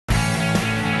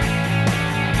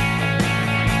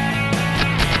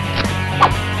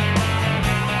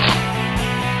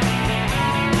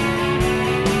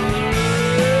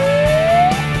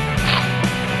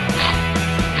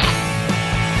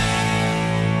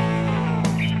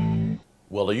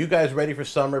Well, are you guys ready for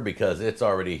summer? Because it's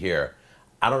already here.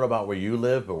 I don't know about where you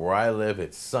live, but where I live,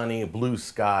 it's sunny, blue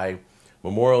sky.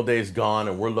 Memorial Day's gone,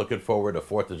 and we're looking forward to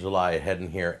 4th of July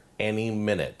heading here any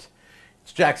minute.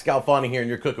 It's Jack Scalfani here, and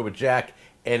you're cooking with Jack,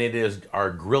 and it is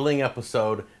our grilling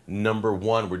episode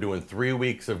 #1. We're doing 3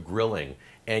 weeks of grilling.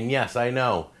 And yes, I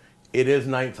know, it is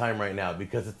nighttime right now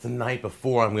because it's the night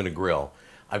before I'm going to grill.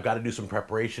 I've got to do some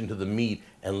preparation to the meat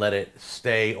and let it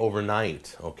stay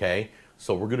overnight, okay?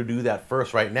 So we're going to do that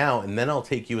first right now, and then I'll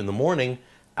take you in the morning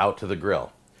out to the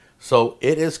grill. So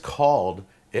it is called,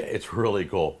 it's really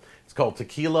cool. It's called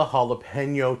Tequila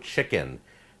Jalapeño Chicken.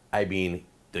 I mean,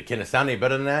 can it sound any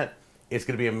better than that? It's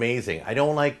going to be amazing. I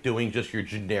don't like doing just your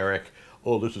generic,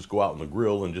 oh, let's just go out on the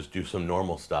grill and just do some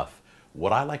normal stuff.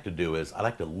 What I like to do is I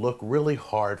like to look really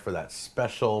hard for that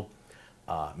special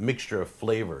mixture of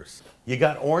flavors. You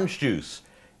got orange juice,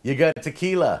 you got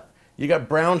tequila, you got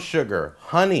brown sugar,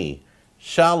 honey,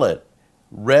 shallot,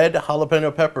 red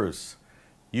jalapeno peppers.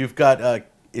 You've got,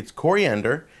 it's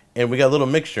coriander, and we got a little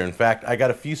mixture. In fact, I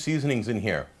got a few seasonings in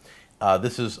here.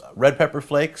 This is red pepper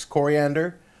flakes,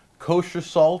 coriander, kosher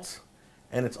salt,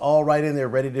 and it's all right in there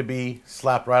ready to be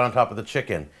slapped right on top of the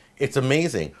chicken. It's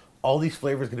amazing. All these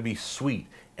flavors are going to be sweet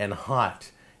and hot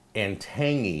and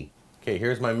tangy. Okay,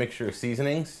 here's my mixture of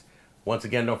seasonings. Once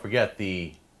again, don't forget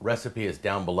the recipe is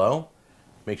down below.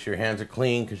 Make sure your hands are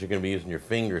clean because you're going to be using your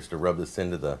fingers to rub this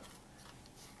into the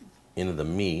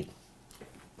meat.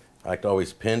 I like to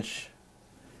always pinch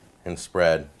and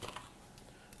spread.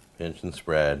 Pinch and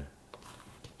spread.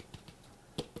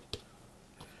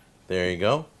 There you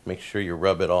go. Make sure you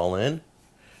rub it all in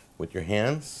with your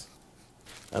hands.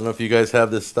 I don't know if you guys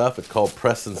have this stuff. It's called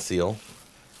press and seal,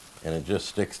 and it just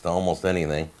sticks to almost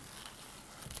anything.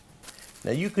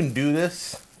 Now you can do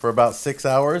this for about 6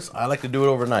 hours. I like to do it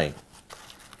overnight.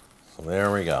 So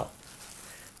there we go.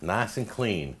 Nice and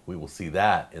clean. We will see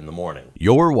that in the morning.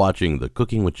 You're watching the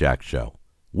Cooking with Jack show.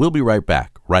 We'll be right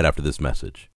back right after this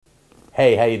message.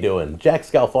 Hey, how you doing? Jack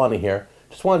Scalfani here.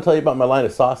 Just want to tell you about my line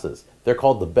of sauces. They're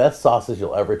called the best sauces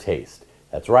you'll ever taste.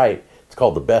 That's right. It's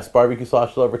called the best barbecue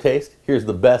sauce you'll ever taste. Here's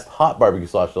the best hot barbecue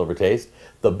sauce you'll ever taste,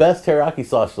 the best teriyaki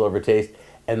sauce you'll ever taste,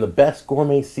 and the best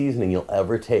gourmet seasoning you'll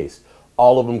ever taste.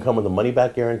 All of them come with a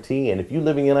money-back guarantee, and if you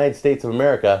live in the United States of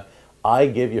America, I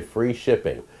give you free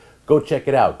shipping. Go check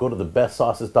it out. Go to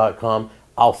thebestsauces.com.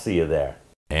 I'll see you there.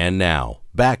 And now,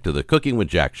 back to the Cooking with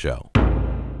Jack show.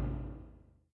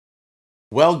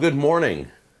 Well, good morning.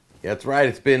 That's right.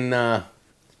 It's been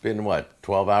what,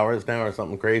 12 hours now or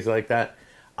something crazy like that.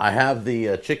 I have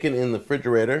the chicken in the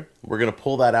refrigerator. We're going to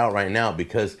pull that out right now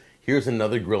because here's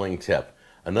another grilling tip.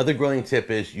 Another grilling tip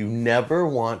is you never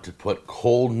want to put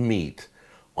cold meat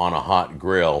on a hot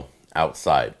grill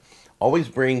outside. Always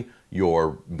bring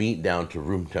your meat down to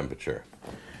room temperature.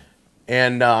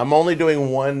 And I'm only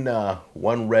doing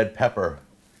one red pepper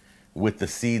with the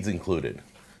seeds included.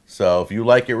 So if you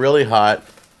like it really hot,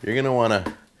 you're gonna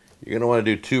wanna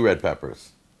do 2 red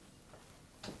peppers.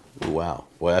 Ooh, wow,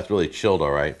 boy, that's really chilled,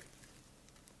 all right.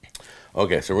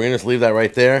 Okay, so we're gonna just leave that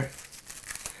right there.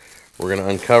 We're gonna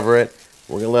uncover it.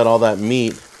 We're gonna let all that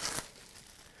meat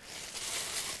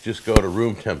just go to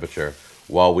room temperature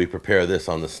while we prepare this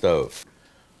on the stove.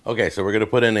 Okay, so we're going to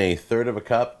put in 1/3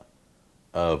 cup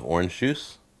of orange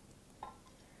juice.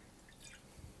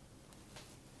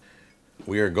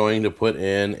 We are going to put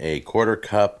in 1/4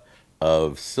 cup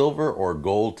of silver or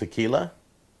gold tequila.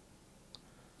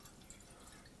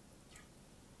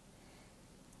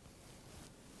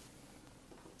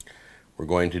 We're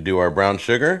going to do our brown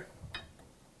sugar.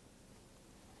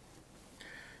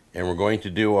 And we're going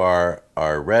to do our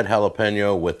red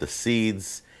jalapeno with the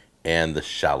seeds and the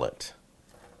shallot.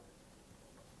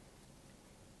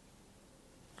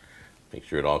 Make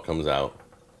sure it all comes out.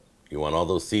 You want all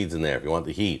those seeds in there if you want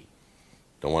the heat.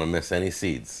 Don't want to miss any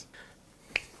seeds.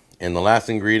 And the last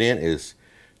ingredient is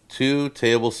 2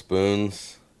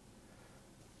 tablespoons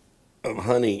of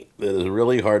honey that is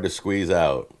really hard to squeeze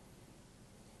out.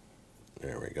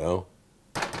 There we go.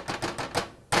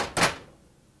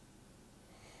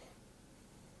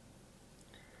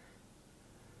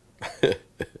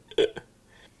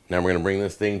 Now we're going to bring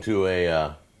this thing to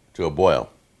a boil.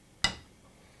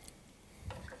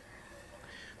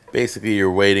 Basically, you're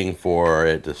waiting for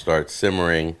it to start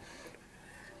simmering,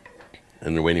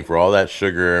 and you're waiting for all that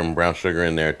sugar and brown sugar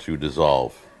in there to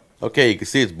dissolve. Okay, you can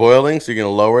see it's boiling, so you're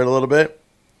going to lower it a little bit.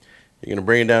 You're going to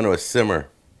bring it down to a simmer.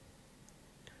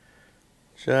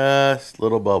 Just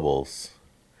little bubbles.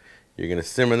 You're going to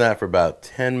simmer that for about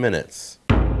 10 minutes.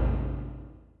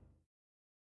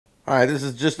 Alright, this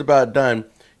is just about done.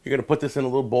 You're going to put this in a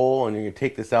little bowl and you're going to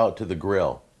take this out to the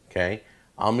grill. Okay?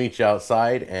 I'll meet you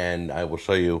outside and I will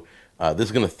show you. This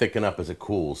is going to thicken up as it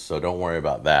cools, so don't worry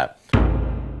about that.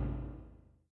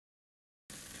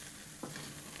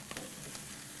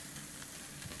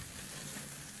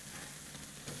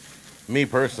 Me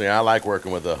personally, I like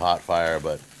working with a hot fire,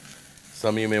 but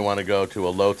some of you may want to go to a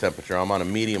low temperature. I'm on a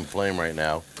medium flame right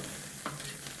now.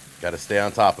 Got to stay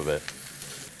on top of it.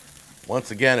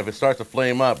 Once again, if it starts to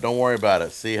flame up, don't worry about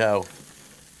it. See how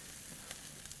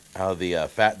the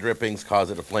fat drippings cause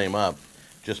it to flame up.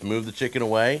 Just move the chicken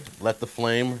away, let the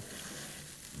flame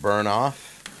burn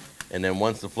off, and then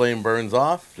once the flame burns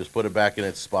off, just put it back in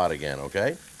its spot again,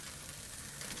 okay?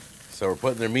 So we're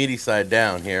putting the meaty side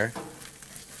down here.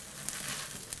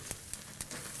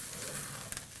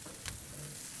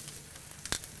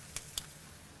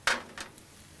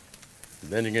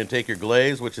 Then you're going to take your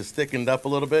glaze, which is thickened up a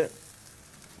little bit.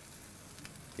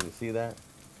 Can you see that?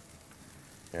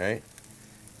 All right.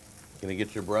 You're going to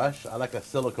get your brush. I like a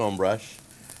silicone brush.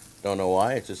 Don't know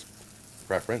why. It's just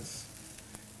preference.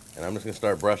 And I'm just going to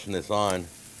start brushing this on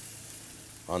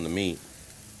the meat.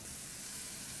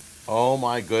 Oh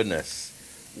my goodness.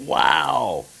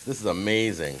 Wow. This is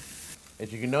amazing.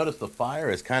 As you can notice, the fire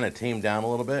is kind of tamed down a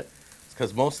little bit. It's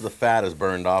because most of the fat is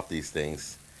burned off these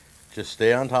things. Just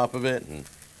stay on top of it and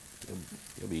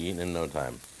you'll be eating in no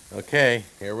time. Okay,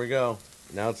 here we go.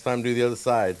 Now it's time to do the other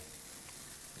side.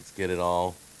 Let's get it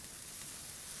all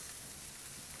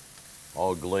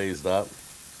glazed up.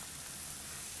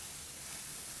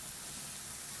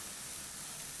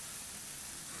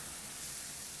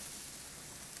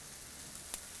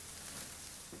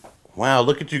 Wow,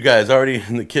 look at you guys already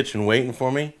in the kitchen waiting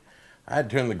for me. I had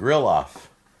to turn the grill off.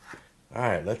 All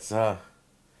right, let's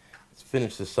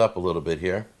finish this up a little bit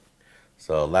here.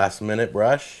 So last minute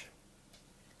brush.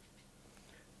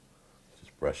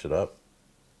 Just brush it up.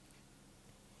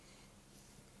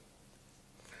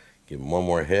 Give him one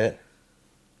more hit.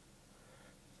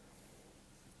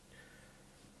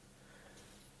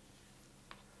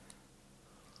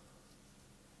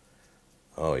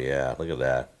 Oh yeah, look at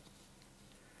that.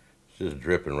 It's just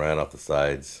dripping right off the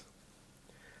sides.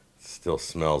 Still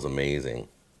smells amazing.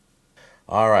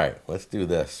 All right, let's do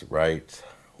this right.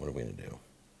 What are we gonna do?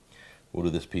 We'll do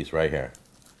this piece right here.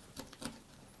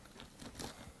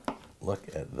 Look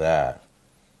at that.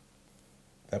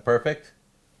 Is that perfect?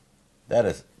 That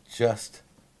is just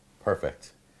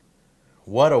perfect.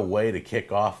 What a way to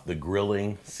kick off the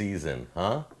grilling season,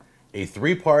 huh? A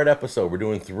 3-part episode. We're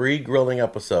doing 3 grilling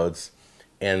episodes.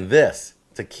 And this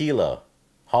Tequila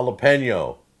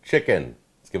Jalapeño Chicken.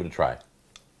 Let's give it a try.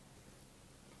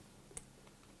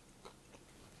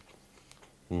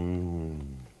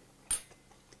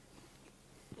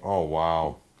 Oh,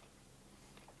 wow.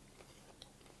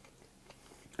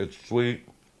 It's sweet.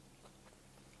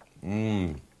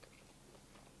 Here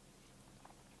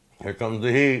comes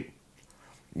the heat.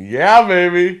 Yeah,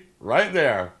 baby. Right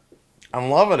there. I'm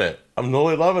loving it. I'm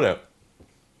totally loving it.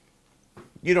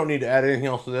 You don't need to add anything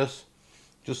else to this.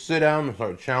 Just sit down and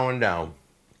start chowing down.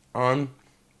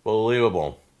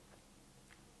 Unbelievable.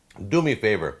 Do me a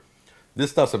favor. This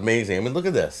stuff's amazing. I mean, look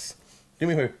at this. Do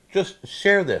me a favor. Just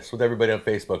share this with everybody on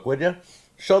Facebook, would you?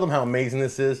 Show them how amazing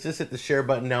this is. Just hit the share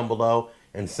button down below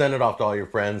and send it off to all your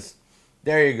friends.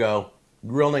 There you go.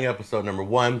 Grilling episode number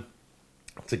 1.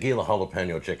 Tequila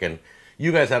Jalapeño Chicken.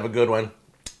 You guys have a good one.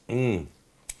 And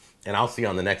I'll see you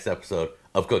on the next episode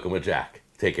of Cooking with Jack.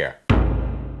 Take care.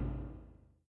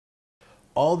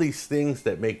 All these things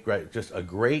that make just a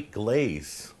great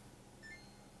glaze.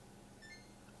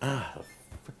 I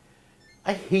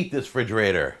hate this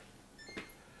refrigerator.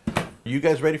 You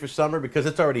guys ready for summer? Because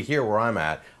it's already here where I'm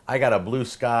at. I got a blue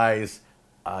skies.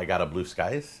 A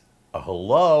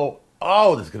hello.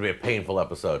 Oh, this is going to be a painful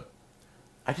episode.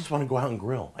 I just want to go out and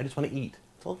grill. I just want to eat.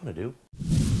 That's all I want to do.